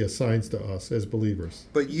titling he assigns to us as believers.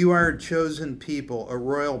 But you are a chosen people, a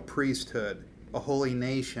royal priesthood, a holy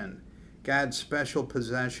nation, God's special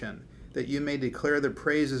possession, that you may declare the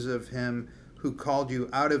praises of him who called you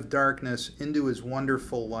out of darkness into his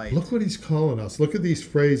wonderful light. Look what he's calling us. Look at these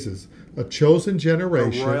phrases. A chosen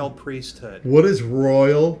generation. A royal priesthood. What does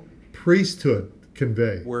royal priesthood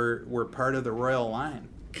convey? We're part of the royal line.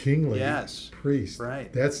 Kingly Yes. priest.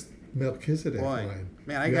 Right. That's Melchizedek Boy, line.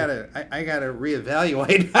 man, I Yeah. gotta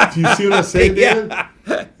reevaluate. Do you see what I'm saying, David?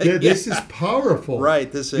 Yeah. This is powerful.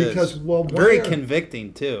 Right, this is because very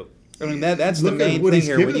convicting too. I mean that's the Look at main what thing he's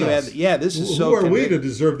here. When given you us. have, this is Who so are we to convicting.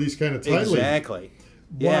 deserve these kind of titles? Exactly.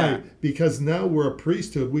 Why? Yeah. Because now we're a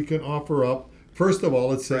priesthood. We can offer up. First of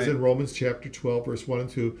all, it says Right. in Romans chapter 12, verse 1 and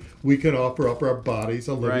 2, we can offer up our bodies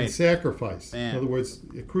a living Right. sacrifice. Man. In other words,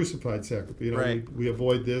 a crucified sacrifice. Right. We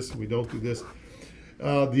avoid this. We don't do this.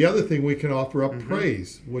 The other thing, we can offer up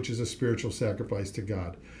praise, which is a spiritual sacrifice to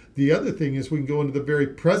God. The other thing is we can go into the very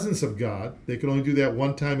presence of God. They can only do that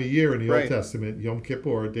one time a year in the Right. Old Testament, Yom Kippur,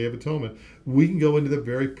 or Day of Atonement. We can go into the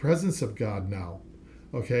very presence of God now.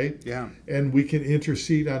 Okay? Yeah. And we can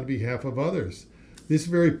intercede on behalf of others. This is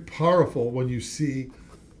very powerful when you see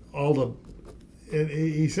all the, and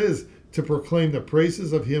he says, to proclaim the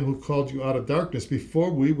praises of him who called you out of darkness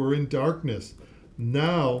before we were in darkness.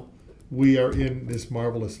 Now we are in this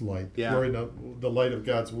marvelous light. Yeah. We're in the light of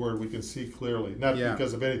God's Word. We can see clearly, not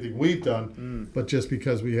because of anything we've done, but just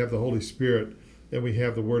because we have the Holy Spirit and we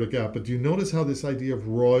have the Word of God. But do you notice how this idea of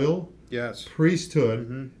royal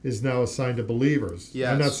priesthood is now assigned to believers?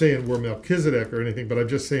 Yes. I'm not saying we're Melchizedek or anything, but I'm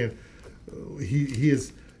just saying he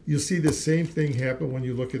is. You'll see the same thing happen when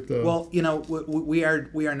you look at the... Well, we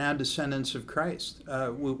are now descendants of Christ.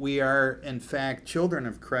 We are, in fact, children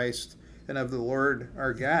of Christ and of the Lord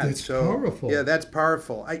our God. That's powerful. Yeah, that's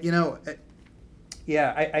powerful. I didn't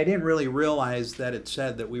really realize that it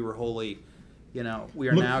said that we were holy. We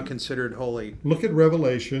are now considered holy. Look at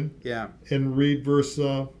Revelation. Yeah. And read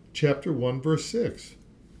chapter 1, verse 6.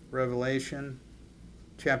 Revelation,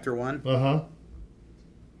 chapter 1.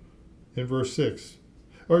 And verse 6.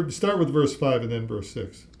 Or start with verse 5 and then verse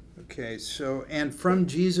 6. Okay, so, and from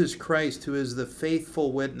Jesus Christ, who is the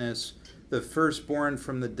faithful witness, the firstborn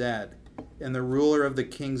from the dead, and the ruler of the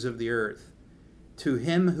kings of the earth, to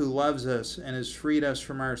him who loves us and has freed us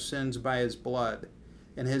from our sins by his blood,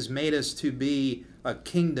 and has made us to be a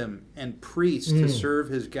kingdom and priests to serve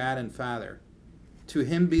his God and Father. To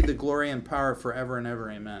him be the glory and power forever and ever.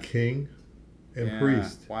 Amen. King and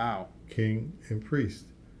priest. Wow. King and priest.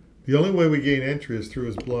 The only way we gain entry is through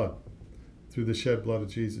his blood, through the shed blood of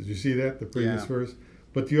Jesus. You see that, the previous verse?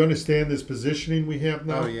 But do you understand this positioning we have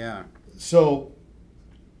now? Oh, yeah. So,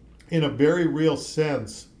 in a very real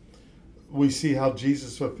sense, we see how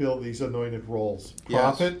Jesus fulfilled these anointed roles.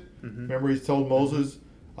 Prophet, remember he told Moses,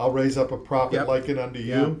 I'll raise up a prophet likened unto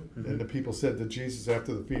you. And the people said to Jesus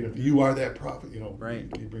after the feeding, you are that prophet. Right.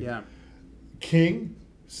 King,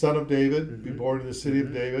 son of David, be born in the city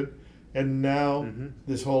of David. And now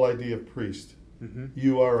this whole idea of priest.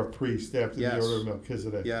 You are a priest after the order of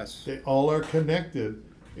Melchizedek. Yes. They all are connected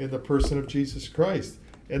in the person of Jesus Christ.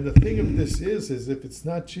 And the thing of this is if it's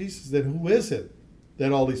not Jesus, then who is it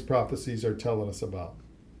that all these prophecies are telling us about?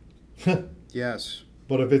 Yes.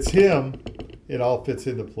 But if it's him, it all fits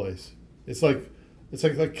into place. It's like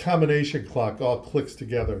a combination clock, all clicks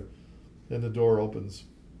together, and the door opens.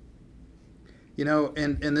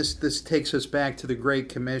 And this takes us back to the Great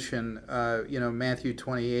Commission, Matthew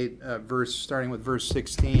 28, starting with verse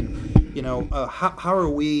 16. How are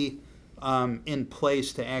we in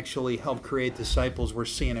place to actually help create disciples? We're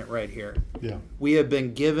seeing it right here. Yeah. We have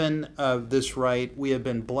been given this right. We have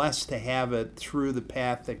been blessed to have it through the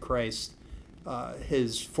path that Christ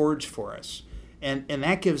has forged for us. And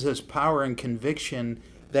that gives us power and conviction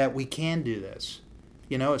that we can do this.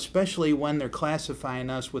 Especially when they're classifying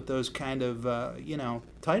us with those kind of,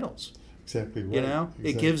 titles. Exactly right. Exactly.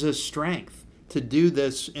 It gives us strength to do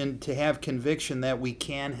this and to have conviction that we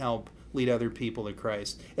can help lead other people to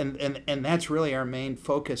Christ. And that's really our main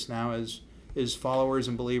focus now is followers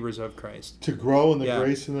and believers of Christ. To grow in the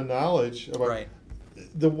grace and the knowledge of our...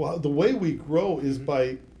 The way we grow is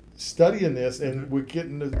by studying this, and we're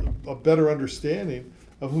getting a better understanding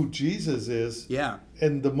of who Jesus is. Yeah.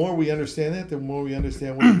 And the more we understand that, the more we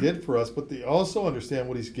understand what he did for us, but they also understand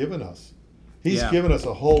what he's given us. He's given us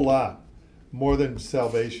a whole lot more than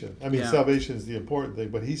salvation. I mean, salvation is the important thing,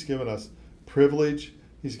 but he's given us privilege,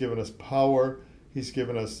 he's given us power, he's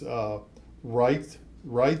given us rights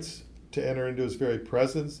to enter into his very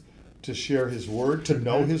presence, to share his word, to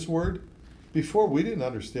know his word. Before, we didn't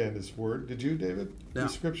understand his word. Did you, David? No. The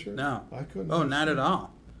scripture? No. I couldn't. Oh, not at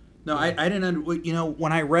all. No, I didn't.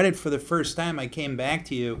 When I read it for the first time, I came back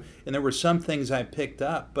to you, and there were some things I picked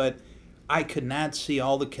up, but I could not see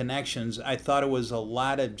all the connections. I thought it was a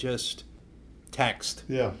lot of just text.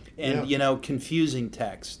 Yeah. And, confusing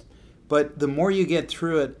text. But the more you get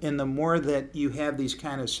through it, and the more that you have these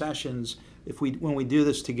kind of sessions, when we do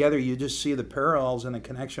this together, you just see the parallels and the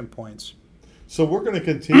connection points. So we're going to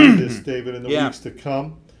continue this, David, in the weeks to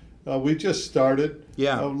come. We just started.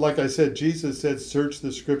 Yeah. Like I said, Jesus said, search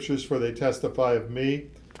the scriptures for they testify of me.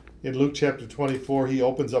 In Luke chapter 24, he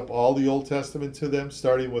opens up all the Old Testament to them,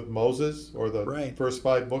 starting with Moses, or the first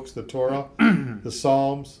 5 books, the Torah, the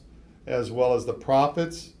Psalms, as well as the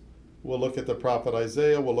prophets. We'll look at the prophet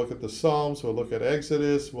Isaiah. We'll look at the Psalms. We'll look at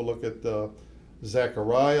Exodus. We'll look at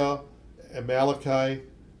Zechariah and Malachi.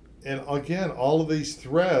 And again, all of these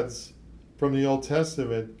threads from the Old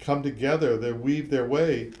Testament come together. They weave their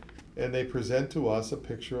way, and they present to us a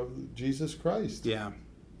picture of Jesus Christ. Yeah.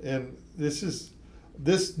 And this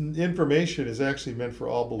information is actually meant for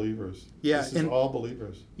all believers. Yeah. This is all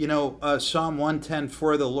believers. Psalm 110,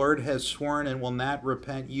 for the Lord has sworn and will not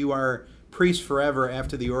repent. You are priest forever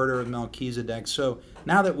after the order of Melchizedek. So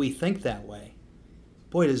now that we think that way,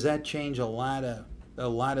 boy, does that change a lot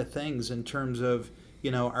of things in terms of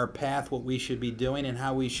our path, what we should be doing, and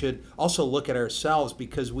how we should also look at ourselves,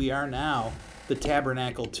 because we are now the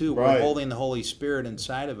tabernacle too. Right. We're holding the Holy Spirit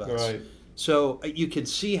inside of us. Right. So you can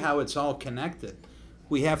see how it's all connected.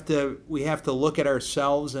 We have to look at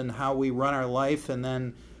ourselves and how we run our life, and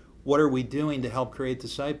then what are we doing to help create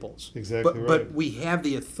disciples? Exactly right. But we have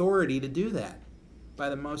the authority to do that by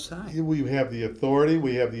the Most High. We have the authority.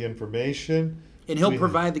 We have the information. And He'll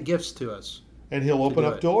provide the gifts to us. And He'll open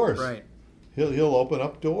up doors. Right. He'll open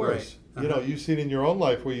up doors. Right. You've seen in your own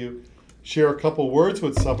life where you share a couple words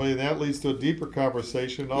with somebody, and that leads to a deeper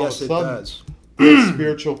conversation. And all Yes, of a sudden, it does. there's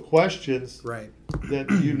spiritual questions Right. that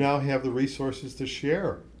you now have the resources to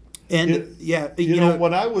share. And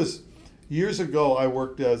when I was years ago, I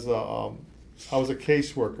worked as I was a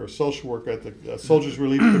caseworker, social worker at the Soldiers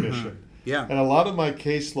Relief Commission. Yeah. And a lot of my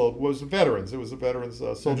caseload was veterans. It was the veterans,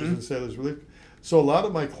 Soldiers and Sailors Relief. So a lot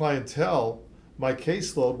of my clientele, my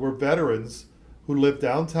caseload, were veterans who lived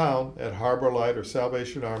downtown at Harbor Light or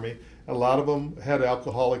Salvation Army. A lot of them had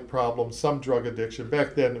alcoholic problems, some drug addiction.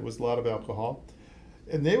 Back then, it was a lot of alcohol.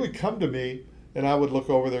 And they would come to me, and I would look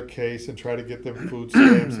over their case and try to get them food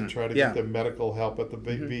stamps and try to get them medical help at the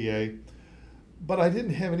VA. But I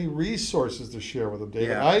didn't have any resources to share with them, David.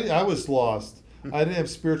 Yeah. I was lost. I didn't have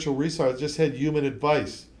spiritual resources. I just had human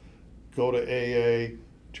advice. Go to AA,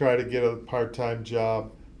 try to get a part-time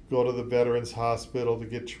job, go to the Veterans Hospital to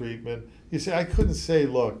get treatment. You see, I couldn't say,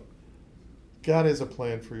 look, God has a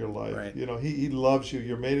plan for your life. Right. He loves you.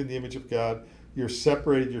 You're made in the image of God. You're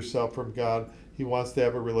separated yourself from God. He wants to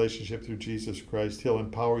have a relationship through Jesus Christ. He'll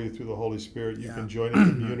empower you through the Holy Spirit. You can join a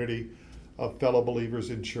community of fellow believers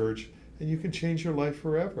in church, and you can change your life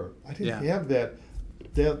forever. I didn't have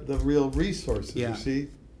the real resources, you see.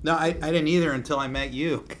 No, I didn't either until I met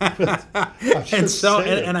you. and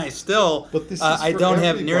I still I don't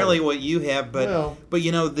have nearly what you have, but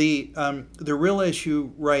the real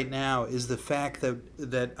issue right now is the fact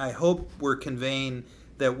that I hope we're conveying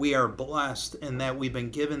that we are blessed and that we've been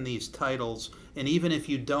given these titles, and even if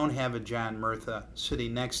you don't have a John Murtha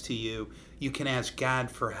sitting next to you, you can ask God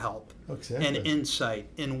for help and insight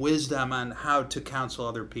and wisdom on how to counsel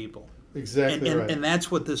other people. Exactly right. And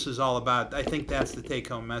that's what this is all about. I think that's the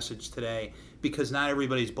take-home message today, because not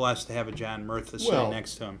everybody's blessed to have a John Murtha sitting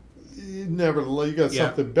next to him. Nevertheless, you got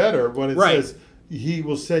something better when it says He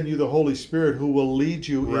will send you the Holy Spirit who will lead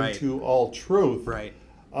you into all truth. Right.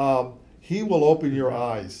 He will open your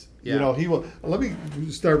eyes. Yeah. He will. Let me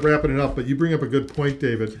start wrapping it up, but you bring up a good point,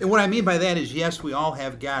 David. And what I mean by that is, yes, we all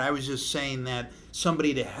have God. I was just saying that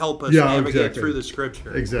somebody to help us navigate through the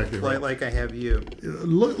Scripture. Exactly right. Like I have you.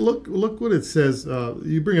 Look what it says.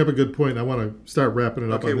 You bring up a good point. I want to start wrapping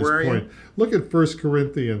it up on this point. Look at 1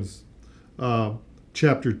 Corinthians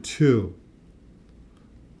chapter 2.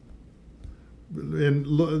 And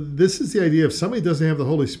this is the idea. If somebody doesn't have the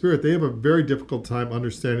Holy Spirit, they have a very difficult time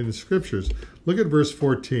understanding the Scriptures. Look at verse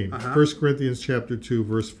 14. 1 Corinthians chapter 2,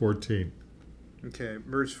 verse 14. Okay,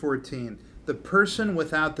 verse 14. The person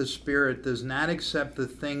without the Spirit does not accept the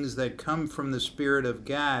things that come from the Spirit of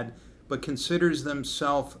God, but considers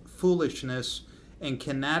themselves foolishness and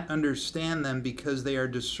cannot understand them because they are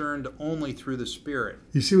discerned only through the Spirit.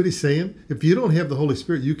 You see what he's saying? If you don't have the Holy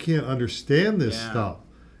Spirit, you can't understand this stuff.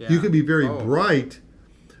 Yeah. You can be very bright.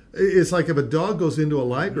 It's like if a dog goes into a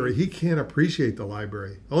library, he can't appreciate the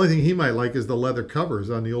library. The only thing he might like is the leather covers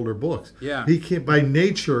on the older books. Yeah. He can't, by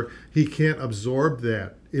nature, he can't absorb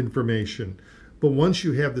that information. But once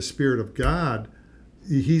you have the Spirit of God,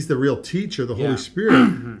 He's the real teacher, the Holy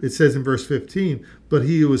Spirit. It says in verse 15, but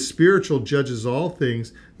he who is spiritual judges all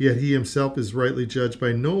things, yet he himself is rightly judged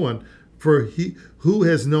by no one. For he who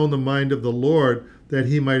has known the mind of the Lord, that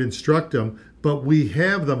he might instruct him. But we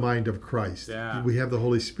have the mind of Christ. Yeah. We have the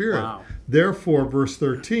Holy Spirit. Wow. Therefore, verse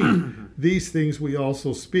 13, these things we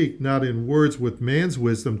also speak, not in words with man's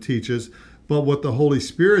wisdom teaches, but what the Holy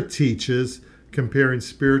Spirit teaches, comparing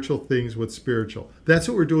spiritual things with spiritual. That's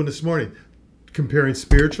what we're doing this morning. Comparing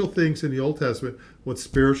spiritual things in the Old Testament with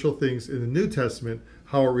spiritual things in the New Testament,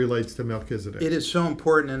 how it relates to Melchizedek. It is so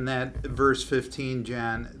important in that verse 15,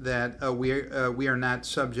 John, that we are not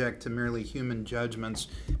subject to merely human judgments,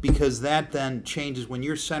 because that then changes. When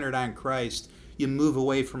you're centered on Christ, you move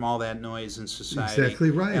away from all that noise in society. Exactly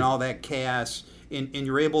right. And all that chaos, and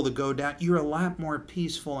you're able to go down. You're a lot more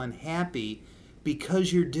peaceful and happy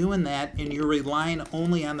because you're doing that, and you're relying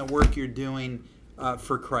only on the work you're doing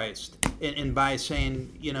for Christ, and by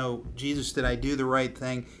saying, Jesus, did I do the right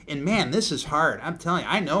thing? And man, this is hard. I'm telling you,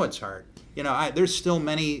 I know it's hard. There's still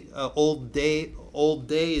many old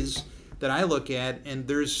days that I look at, and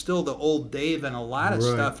there's still the old Dave in a lot of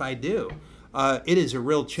stuff I do. It is a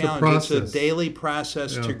real challenge. It's a daily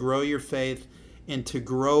process to grow your faith and to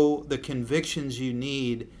grow the convictions you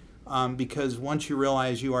need. Because once you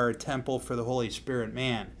realize you are a temple for the Holy Spirit,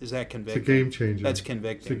 man, is that convicting? It's a game changer. That's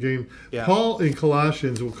convicting. It's a game. Yeah. Paul in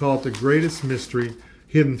Colossians will call it the greatest mystery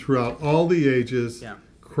hidden throughout all the ages. Yeah.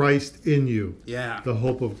 Christ in you, Yeah. the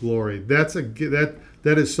hope of glory. That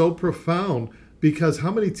is so profound, because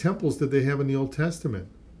how many temples did they have in the Old Testament?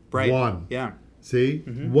 Right. One. Yeah. See?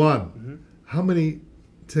 Mm-hmm. One. Mm-hmm. How many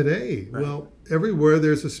today? Right. Well, everywhere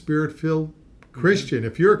there's a Spirit-filled Christian. Mm-hmm.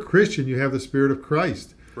 If you're a Christian, you have the Spirit of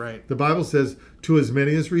Christ. Right. The Bible says, to as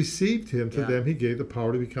many as received him, to Yeah. them he gave the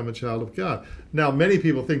power to become a child of God. Now, many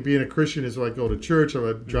people think being a Christian is if I go to church, if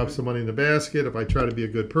I drop some money in the basket, if I try to be a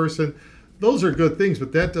good person. Those are good things,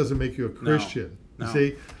 but that doesn't make you a Christian. No. You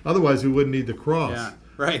see? Otherwise, we wouldn't need the cross. Yeah.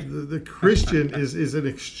 Right. The Christian is an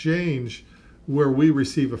exchange where we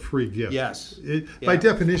receive a free gift. Yes. By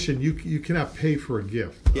definition, you cannot pay for a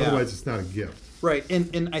gift. Yeah. Otherwise, it's not a gift. Right,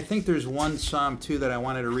 and I think there's one psalm too that I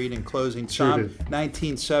wanted to read in closing. Sure Psalm did.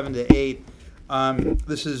 19:7-8.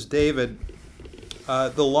 This is David.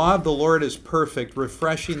 The law of the Lord is perfect,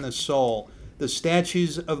 refreshing the soul. The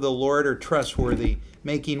statutes of the Lord are trustworthy,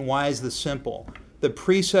 making wise the simple. The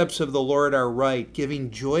precepts of the Lord are right, giving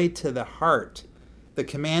joy to the heart. The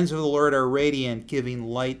commands of the Lord are radiant, giving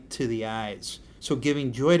light to the eyes. So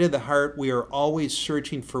giving joy to the heart, we are always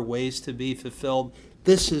searching for ways to be fulfilled.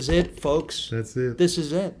 This is it, folks. That's it. This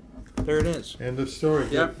is it. There it is. End of story.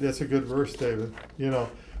 Yep. That's a good verse, David.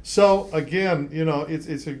 So again,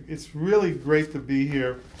 it's really great to be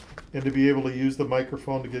here and to be able to use the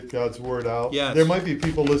microphone to get God's word out. Yes. There might be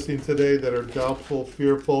people listening today that are doubtful,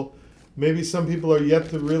 fearful. Maybe some people are yet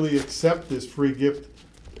to really accept this free gift.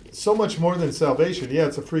 So much more than salvation. Yeah,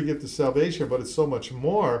 it's a free gift of salvation, but it's so much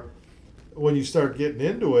more when you start getting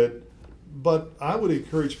into it. But I would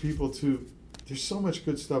encourage people to. There's so much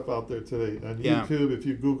good stuff out there today on YouTube. If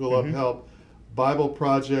you Google up help, Bible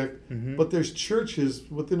Project, but there's churches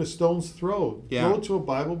within a stone's throw. Yeah. Go to a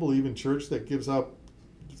Bible-believing church that gives out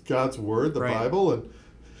God's Word, the Bible, and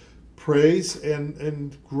praise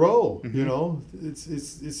and grow.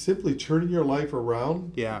 It's simply turning your life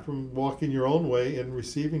around from walking your own way and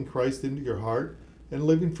receiving Christ into your heart and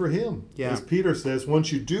living for Him. Yeah. As Peter says,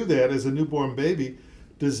 once you do that as a newborn baby,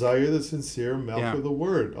 desire the sincere milk of the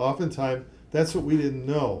Word. Oftentimes, that's what we didn't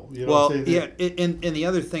know. Well, and the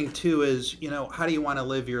other thing too is, how do you want to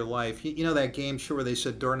live your life? You know that game show where they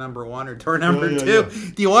said door number 1 or door number 2? Yeah.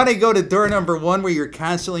 Do you want to go to door number 1 where you're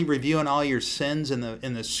constantly reviewing all your sins and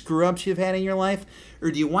the screw ups you've had in your life,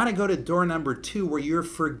 or do you want to go to door number 2 where you're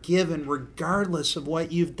forgiven regardless of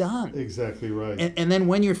what you've done? Exactly right. And then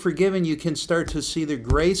when you're forgiven, you can start to see the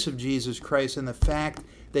grace of Jesus Christ and the fact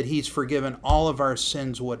that He's forgiven all of our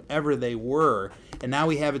sins, whatever they were, and now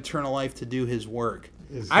we have eternal life to do His work.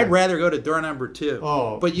 Exactly. I'd rather go to door number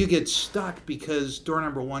 2, but you get stuck because door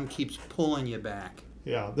number 1 keeps pulling you back.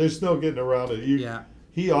 Yeah, there's no getting around it.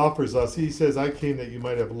 He offers us, He says, I came that you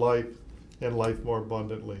might have life and life more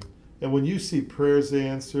abundantly. And when you see prayers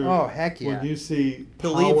answered, when you see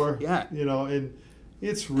power, and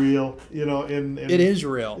it's real, and it is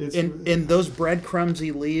real. And those breadcrumbs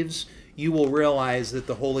He leaves, you will realize that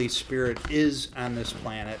the Holy Spirit is on this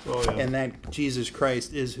planet and that Jesus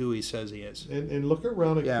Christ is who He says He is. And look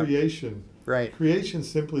around at creation. Right.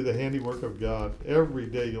 Creation's simply the handiwork of God. Every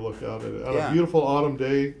day you look out at it. On a beautiful autumn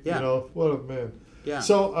day, what a man. Yeah.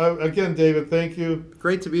 So, again, David, thank you.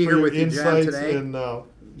 Great to be here with you, John, today. And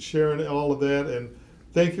sharing all of that. And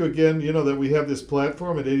thank you again, that we have this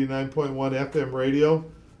platform at 89.1 FM radio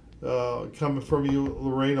coming from you,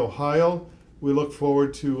 Lorain, Ohio. We look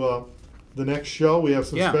forward to the next show. We have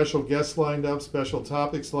some special guests lined up, special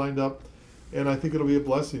topics lined up, and I think it'll be a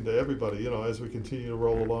blessing to everybody, as we continue to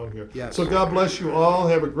roll along here. Yes. So God bless you all.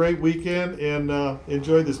 Have a great weekend, and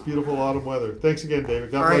enjoy this beautiful autumn weather. Thanks again,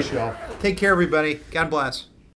 David. God bless you all. Take care, everybody. God bless.